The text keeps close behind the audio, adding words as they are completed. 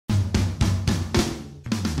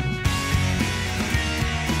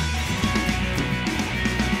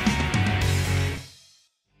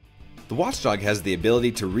The WatchDog has the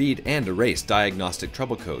ability to read and erase diagnostic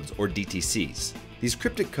trouble codes, or DTCs. These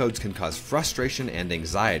cryptic codes can cause frustration and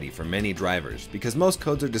anxiety for many drivers because most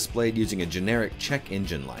codes are displayed using a generic check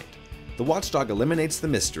engine light. The WatchDog eliminates the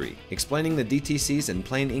mystery, explaining the DTCs in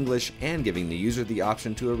plain English and giving the user the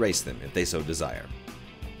option to erase them if they so desire.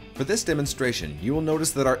 For this demonstration, you will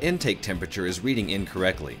notice that our intake temperature is reading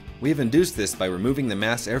incorrectly. We have induced this by removing the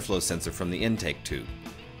mass airflow sensor from the intake tube.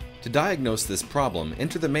 To diagnose this problem,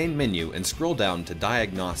 enter the main menu and scroll down to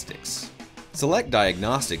Diagnostics. Select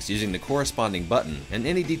Diagnostics using the corresponding button and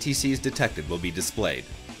any DTCs detected will be displayed.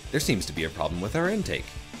 There seems to be a problem with our intake.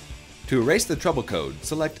 To erase the trouble code,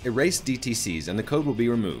 select Erase DTCs and the code will be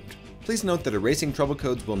removed. Please note that erasing trouble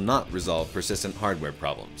codes will not resolve persistent hardware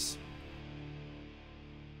problems.